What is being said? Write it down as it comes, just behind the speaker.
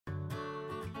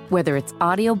Whether it's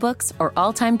audiobooks or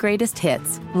all-time greatest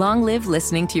hits, long live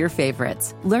listening to your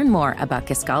favorites. Learn more about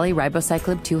Kisqali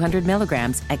Ribociclib 200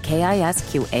 milligrams at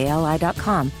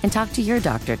KISQALI.com and talk to your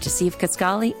doctor to see if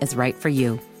Kisqali is right for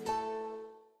you.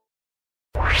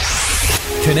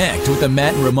 Connect with the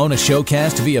Matt and Ramona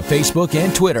Showcast via Facebook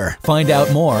and Twitter. Find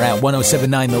out more at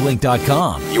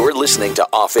 1079thelink.com. You're listening to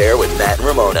Off Air with Matt and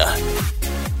Ramona.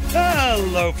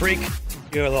 Hello, freak.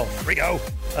 You're a little freako.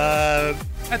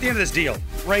 At the end of this deal,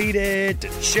 rate it,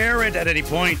 share it at any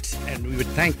point, and we would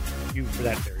thank you for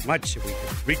that very much. If we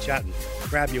could reach out and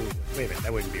grab you. Wait a minute,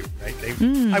 that wouldn't be right.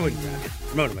 I wouldn't grab you.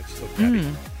 Ramona might still grab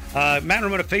you. Matt and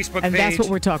Ramona Facebook and page. That's what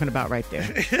we're talking about right there.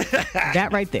 That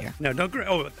right there. No, don't.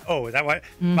 Is that what?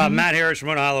 Matt Harris,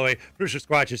 Ramona Holloway, Brewster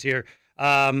Squatch is here.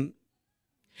 And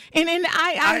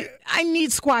I need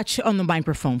Squatch on the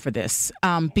microphone for this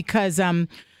because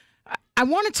I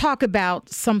want to talk about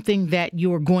something that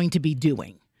you're going to be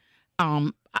doing,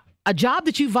 a job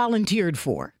that you volunteered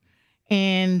for,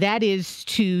 and that is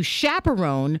to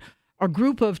chaperone a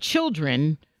group of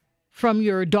children from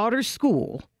your daughter's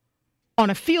school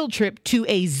on a field trip to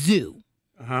a zoo.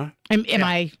 Uh-huh. Am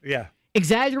I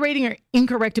exaggerating or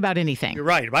incorrect about anything? You're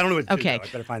right. I don't know what zoo, okay. though.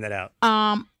 I better find that out.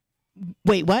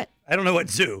 Wait, what? I don't know what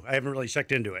zoo. I haven't really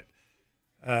checked into it.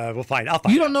 I'll find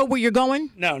You don't know where you're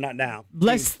going? No, not now.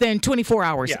 Less than 24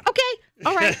 hours. Yeah. Okay.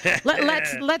 All right.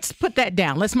 Let's put that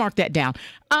down. Let's mark that down.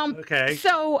 Okay.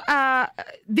 So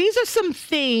these are some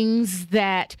things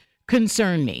that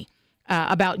concern me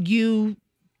about you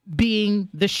being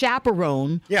the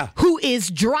chaperone who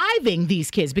is driving these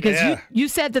kids, because you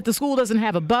said that the school doesn't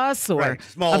have a bus or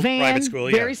small a van, private school,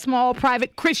 very small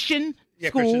private Christian school.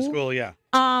 Christian school, yeah.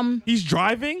 He's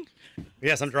driving?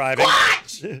 Yes, I'm driving.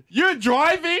 What? You're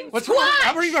driving? What's wrong?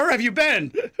 Where have you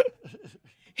been?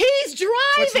 He's driving.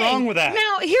 What's wrong with that?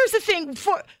 Now, here's the thing.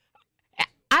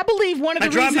 I believe one of the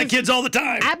reasons. I drive my kids all the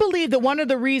time. I believe that one of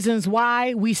the reasons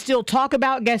why we still talk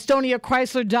about Gastonia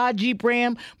Chrysler Dodge Jeep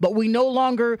Ram, but we no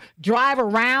longer drive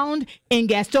around in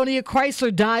Gastonia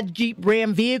Chrysler Dodge Jeep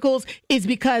Ram vehicles is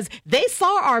because they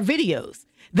saw our videos.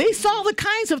 They saw the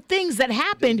kinds of things that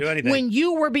happened when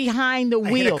you were behind the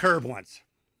wheel. I hit a curb once.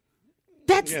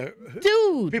 That's,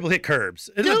 dude. People hit curbs.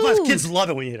 Dude. Kids love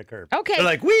it when you hit a curb. Okay. They're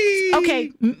like, wee.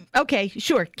 Okay,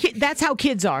 sure. That's how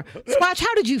kids are. Squatch,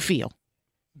 how did you feel?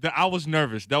 I was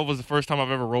nervous. That was the first time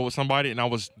I've ever rode with somebody, and I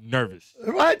was nervous.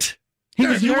 What? He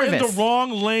was you nervous. were in the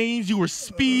wrong lanes. You were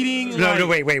speeding. No,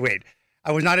 wait.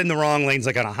 I was not in the wrong lanes,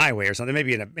 like on a highway or something.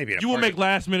 Maybe in a. You will make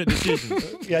last-minute decisions.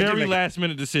 Very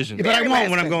last-minute decisions. Yeah, but I won't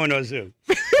when I'm going to a zoo.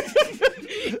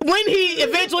 When he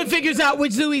eventually figures out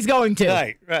which zoo he's going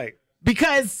to. Right.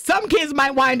 Because some kids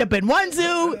might wind up in one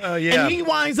zoo, and he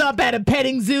winds up at a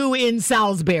petting zoo in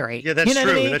Salisbury. Yeah, that's you know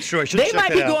true. What I mean? That's true. They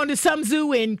might be going to some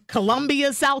zoo in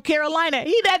Columbia, South Carolina.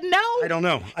 He doesn't know. I don't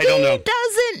know. He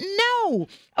doesn't know.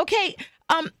 Okay.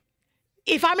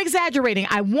 If I'm exaggerating,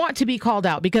 I want to be called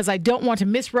out because I don't want to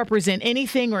misrepresent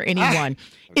anything or anyone.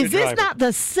 Is this not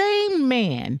the same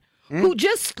man who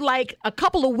just like a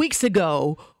couple of weeks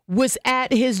ago was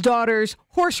at his daughter's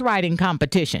horse riding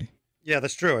competition? Yeah,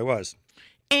 that's true. I was.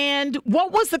 And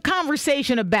what was the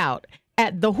conversation about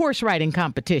at the horse riding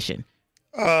competition?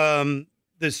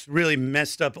 This really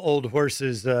messed up old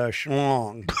horse's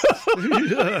schlong.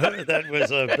 That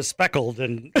was bespeckled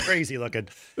and crazy looking.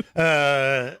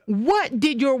 What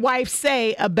did your wife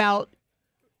say about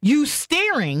you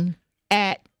staring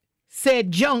at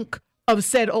said junk of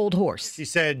said old horse? She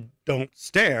said, "Don't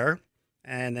stare."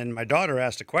 And then my daughter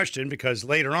asked a question because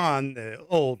later on the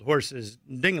old horse's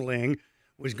ding-a-ling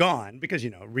was gone because,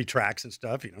 retracts and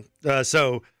stuff,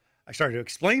 So I started to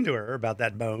explain to her about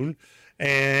that bone.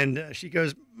 And she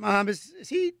goes, "Mom, is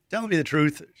he telling me the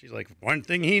truth?" She's like, "One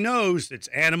thing he knows, it's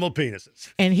animal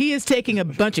penises." And he is taking a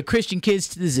bunch of Christian kids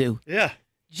to the zoo. Yeah.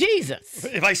 Jesus.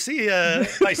 If I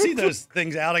see those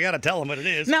things out, I got to tell them what it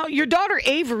is. Now, your daughter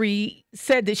Avery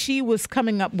said that she was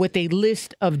coming up with a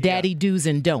list of daddy do's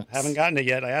and don'ts. Haven't gotten it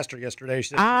yet. I asked her yesterday. She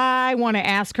said, I want to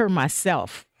ask her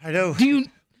myself. I know. Do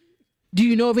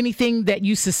you know of anything that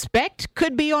you suspect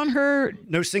could be on her?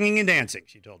 No singing and dancing,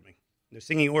 she told me. No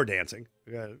singing or dancing.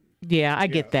 Yeah, I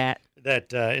get that.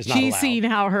 That is not She's allowed. seen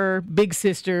how her big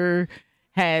sister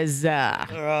has which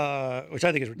I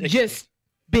think is ridiculous. Just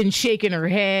been shaking her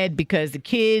head because the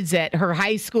kids at her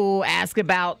high school ask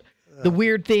about the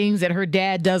weird things that her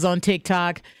dad does on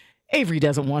TikTok. Avery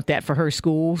doesn't want that for her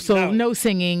school. So no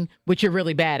singing, which you're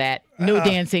really bad at. No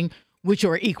dancing, which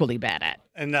you're equally bad at.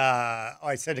 And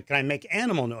I said, "Can I make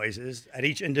animal noises at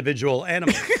each individual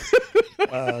animal?"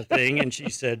 thing, and she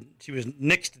said she was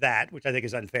nixed that, which I think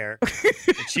is unfair.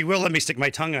 But she will let me stick my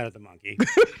tongue out at the monkey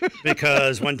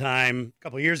because one time, a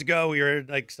couple of years ago, we were at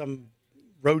like some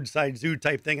roadside zoo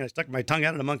type thing, and I stuck my tongue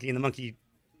out at a monkey, and the monkey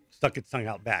stuck its tongue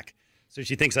out back. So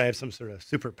she thinks I have some sort of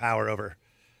superpower over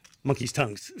monkeys'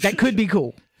 tongues. That could be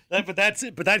cool. But that's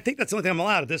it. But I think that's the only thing I'm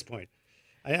allowed at this point.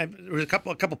 There was a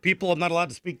couple people I'm not allowed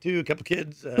to speak to, a couple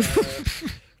kids.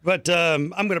 But I'm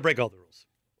going to break all the rules.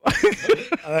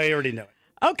 I already know it.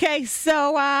 Okay,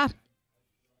 so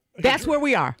that's where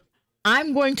we are.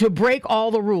 I'm going to break all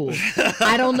the rules.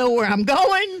 I don't know where I'm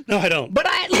going. No, I don't. But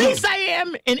at least I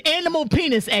am an animal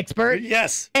penis expert.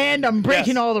 Yes. And I'm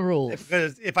breaking all the rules.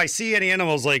 Because if I see any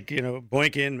animals like,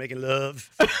 boinking, making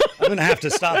love, I'm going to have to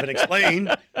stop and explain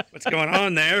what's going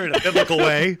on there in a biblical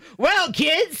way. Well,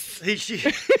 kids.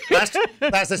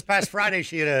 This past Friday,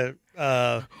 she had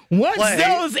a Once play.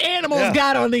 those animals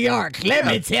got on the ark, let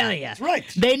me tell you. That's right.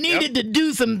 They needed to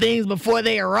do some things before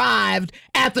they arrived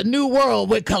at the New World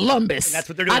with Columbus. And that's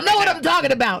what they're doing I know right what now. I'm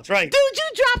talking about. That's right. Dude,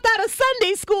 you dropped out of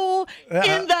Sunday school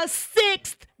in the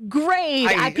 6th grade.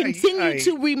 I continue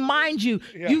to remind you,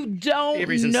 you don't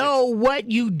know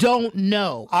what you don't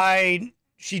know.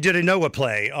 She did a Noah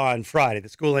play on Friday. The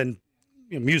school and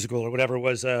musical or whatever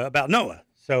was about Noah.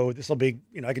 So this will be,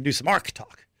 I can do some ark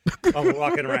talk while we're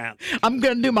walking around. I'm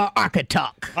going to do my ark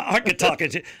talk. Ark talk.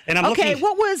 And I'm okay, looking.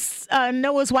 what was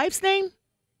Noah's wife's name?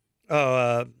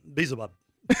 Oh, Beelzebub.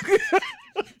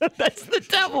 That's the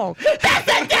devil. That's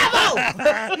the devil.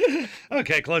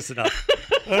 Okay, close enough.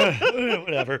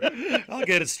 Whatever. I'll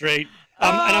get it straight.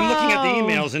 And I'm looking at the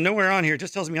emails, and nowhere on here it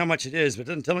just tells me how much it is, but it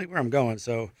doesn't tell me where I'm going.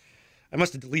 So I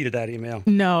must have deleted that email.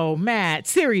 No, Matt,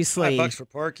 seriously. $5 for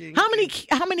parking. How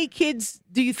many kids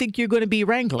do you think you're going to be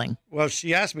wrangling? Well,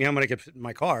 she asked me how many I could fit in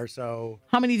my car, so.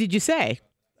 How many did you say?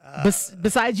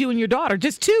 Besides you and your daughter,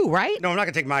 just 2, right? No, I'm not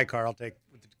going to take my car. I'll take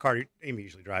the car Amy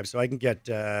usually drives, so I can get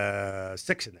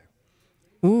 6 in there.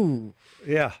 Ooh.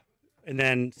 Yeah. And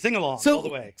then sing along all the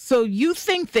way. So you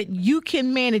think that you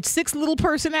can manage 6 little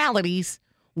personalities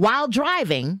while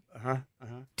driving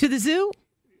to the zoo?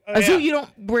 A zoo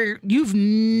where you've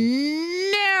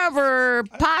never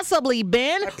possibly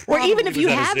been, or even if you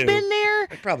have been there,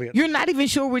 you're not even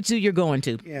sure which zoo you're going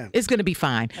to. Yeah. It's going to be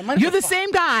fine. You're the same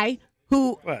guy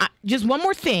who, just one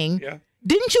more thing,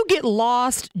 didn't you get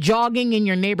lost jogging in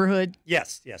your neighborhood?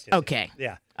 Yes. Okay.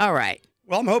 Yeah. All right.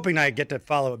 Well, I'm hoping I get to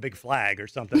follow a big flag or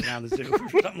something around the zoo, or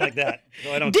something like that.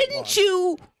 So I don't Didn't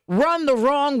you run the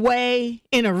wrong way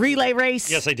in a relay race?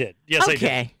 Yes, I did. Yes, I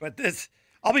did. But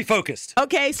I'll be focused.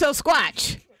 Okay, so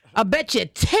Squatch, I bet you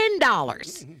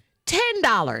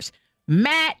 $10,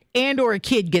 Matt and or a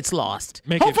kid gets lost.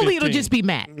 Hopefully it'll just be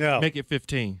Matt. No. Make it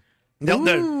 15.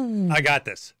 No, I got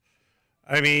this.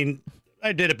 I mean,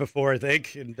 I did it before, I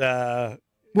think. And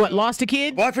what, lost a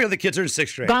kid? Well, I feel the kids are in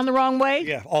 6th grade. Gone the wrong way?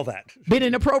 Yeah, all that. Been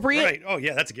inappropriate? Right. Oh,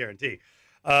 yeah, that's a guarantee.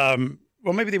 Well,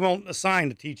 maybe they won't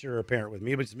assign a teacher or a parent with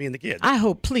me, but it's me and the kids. I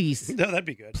hope, please. No, that'd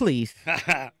be good. Please.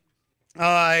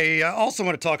 I also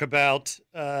want to talk about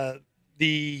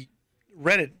the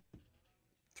Reddit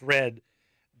thread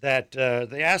that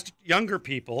they asked younger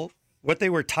people what they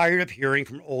were tired of hearing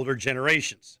from older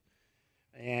generations.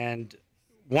 And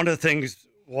one of the things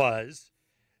was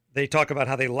they talk about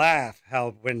how they laugh,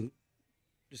 how when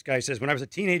this guy says, when I was a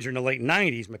teenager in the late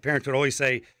 90s, my parents would always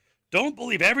say, don't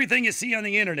believe everything you see on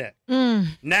the internet.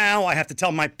 Now I have to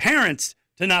tell my parents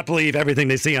to not believe everything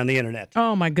they see on the internet.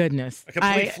 Oh, my goodness. A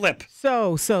complete flip.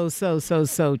 So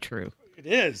true. It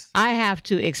is. I have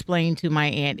to explain to my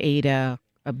Aunt Ada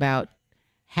about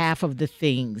half of the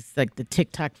things, like the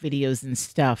TikTok videos and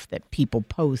stuff that people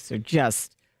post are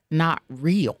just not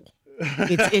real.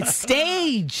 It's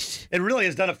staged. It really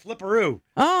has done a flipperoo.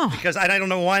 Oh. Because I don't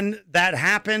know when that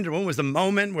happened, or when was the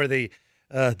moment where the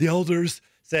elders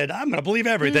said, I'm going to believe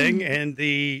everything, and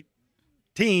the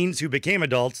teens who became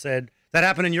adults said, that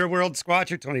happened in your world, Squatch?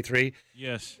 You're 23.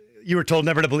 Yes. You were told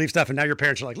never to believe stuff, and now your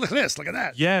parents are like, look at this, look at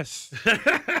that. Yes.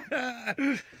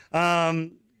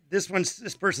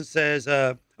 This person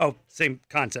says, same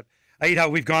concept. I hate how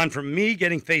we've gone from me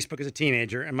getting Facebook as a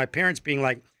teenager and my parents being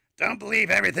like, don't believe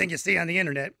everything you see on the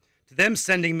internet, to them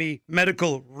sending me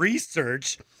medical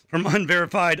research from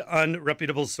unverified,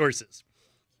 unreputable sources.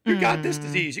 You got this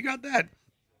disease, you got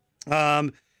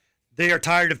that. They are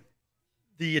tired of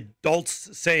the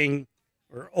adults saying,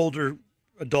 or older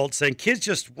adults saying, kids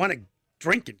just want to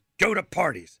drink and go to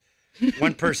parties.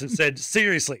 One person said,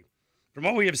 seriously, from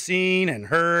what we have seen and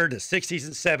heard, the 60s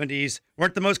and 70s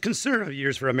weren't the most conservative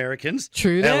years for Americans.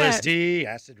 True that. LSD,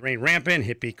 acid rain rampant,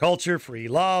 hippie culture, free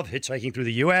love, hitchhiking through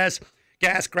the U.S.,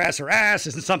 gas, grass, or ass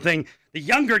isn't something the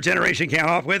younger generation came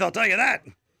up with, I'll tell you that.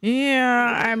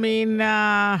 Yeah, I mean,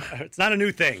 It's not a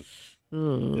new thing.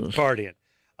 It's partying.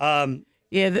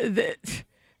 yeah,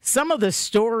 some of the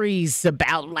stories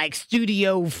about like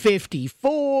Studio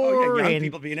 54 young and,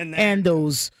 people being in there. and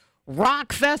those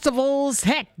rock festivals,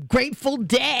 heck, Grateful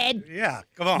Dead. Yeah,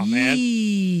 come on, man.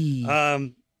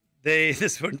 Yee.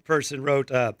 This one person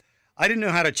wrote, I didn't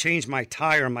know how to change my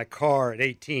tire on my car at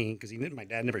 18 because my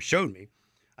dad never showed me.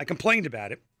 I complained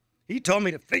about it. He told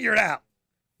me to figure it out.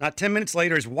 Not 10 minutes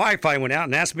later, his Wi-Fi went out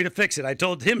and asked me to fix it. I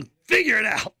told him, figure it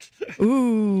out.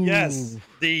 Ooh. Yes,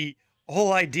 the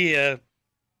whole idea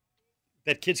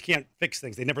that kids can't fix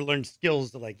things. They never learn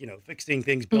skills to fixing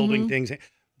things, building things.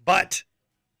 But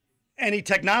any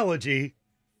technology,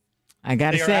 I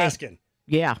gotta they are say, asking.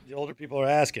 yeah, The older people are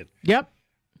asking. yep.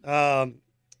 Um,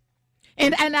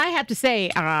 And I have to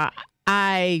say,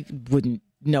 I wouldn't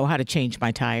know how to change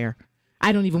my tire.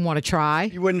 I don't even want to try.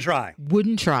 you wouldn't try.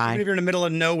 Wouldn't try. Even if you're in the middle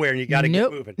of nowhere and you got to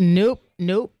nope, get moving.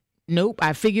 Nope.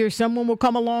 I figure someone will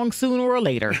come along sooner or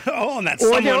later. Oh, and that Or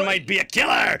someone they'll- might be a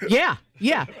killer. Yeah.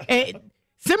 And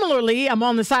similarly, I'm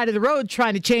on the side of the road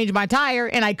trying to change my tire,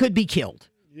 and I could be killed.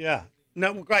 Yeah.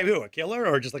 No, right, who? A killer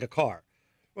or just like a car?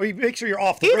 Well, you make sure you're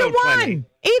off the Either road one. plenty.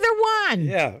 Either one.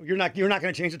 Yeah, you're not going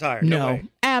to change the tire. No, way.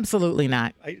 absolutely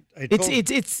not. I It's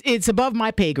told, it's above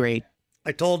my pay grade.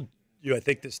 I told you, I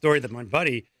think, the story that my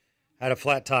buddy had a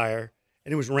flat tire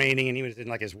and it was raining and he was in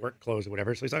like his work clothes or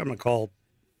whatever. So he's like, I'm going to call,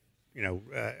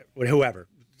 whoever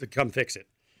to come fix it.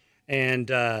 And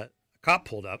a cop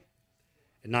pulled up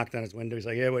and knocked on his window. He's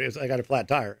like, yeah, I got a flat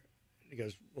tire. He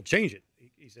goes, well, change it.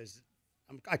 He says,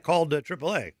 I called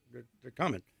AAA. They're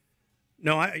coming.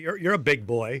 No, you're a big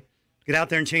boy. Get out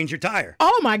there and change your tire.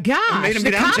 Oh my gosh! Made him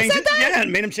the get out cop and change said it. that? Yeah,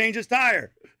 and made him change his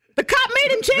tire. The cop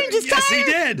made him change his Yes, tire? he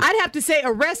did. I'd have to say,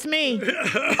 arrest me.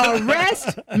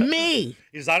 Arrest me.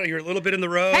 He's out. You're a little bit in the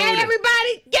road. Hey,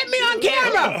 everybody, get me on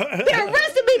camera. They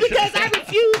arrested me because I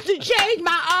refused to change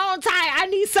my own tire. I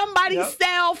need somebody's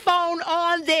cell phone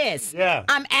on this. Yeah.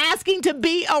 I'm asking to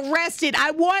be arrested.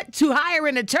 I want to hire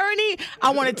an attorney. I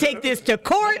want to take this to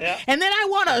court. Yeah. And then I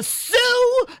want to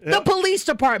sue the police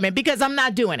department because I'm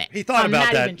not doing it. He thought I'm about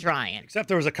not that. even trying. Except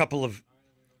there was a couple of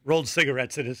rolled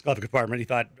cigarettes in his glove compartment. He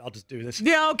thought, I'll just do this.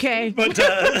 Yeah, okay. But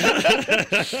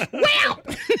Well,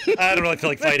 I don't really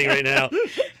feel like fighting right now.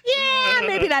 yeah,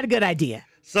 maybe not a good idea.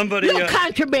 Somebody. Little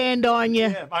contraband on you.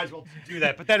 Yeah, might as well do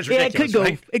that. But that is Yeah,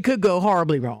 ridiculous. it could go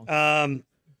horribly wrong. Right?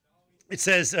 It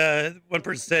says one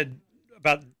person said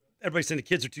about everybody saying the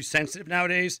kids are too sensitive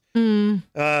nowadays.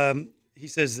 He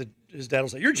says that his dad will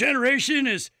say, your generation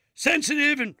is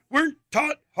sensitive and weren't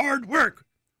taught hard work.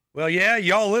 Well, yeah,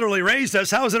 y'all literally raised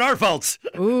us. How is it our faults?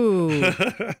 Ooh.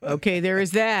 Okay, there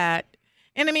is that.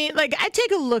 And I mean, like, I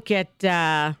take a look at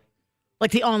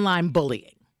like the online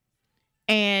bullying.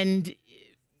 And it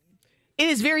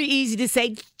is very easy to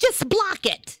say, just block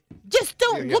it. Just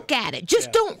don't look at it.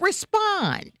 Just don't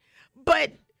respond.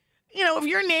 But, if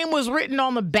your name was written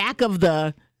on the back of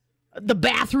the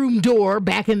bathroom door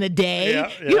back in the day,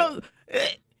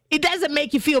 it doesn't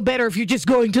make you feel better if you're just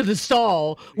going to the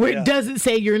stall where it doesn't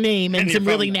say your name and some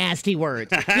really nasty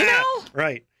words.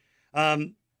 Right.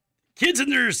 Kids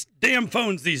and their damn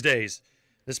phones these days.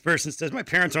 This person says, my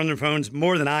parents are on their phones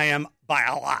more than I am by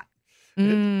a lot.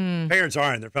 Parents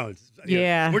are on their phones.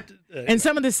 Yeah. And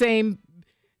some of the same,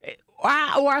 or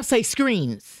I'll say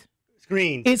screens.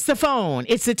 Screens. It's the phone.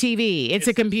 It's the TV. It's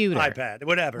a computer. iPad,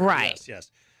 whatever. Right.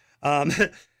 Yes.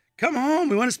 Come home.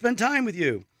 We want to spend time with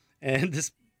you. And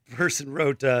this person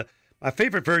wrote, my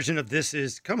favorite version of this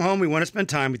is, come home. We want to spend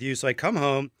time with you. So I come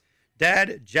home.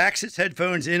 Dad jacks his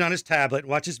headphones in on his tablet and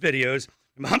watches videos.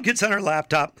 Mom gets on her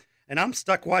laptop. And I'm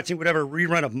stuck watching whatever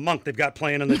rerun of Monk they've got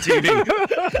playing on the TV.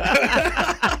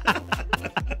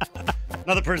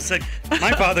 Another person said,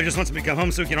 my father just wants me to come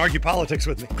home so he can argue politics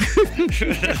with me.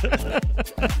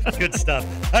 Good stuff.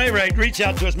 All right, reach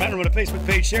out to us, Matt and Ramona Facebook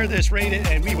page. Share this, rate it,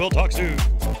 and we will talk soon.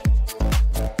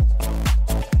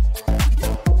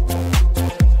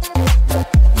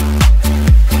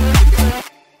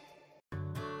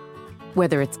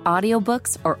 Whether it's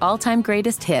audiobooks or all-time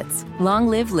greatest hits, long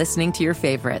live listening to your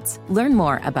favorites. Learn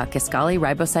more about Kisqali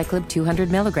Ribociclib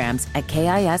 200 milligrams at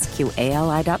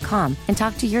KISQALI.com and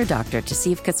talk to your doctor to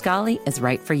see if Kisqali is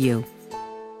right for you.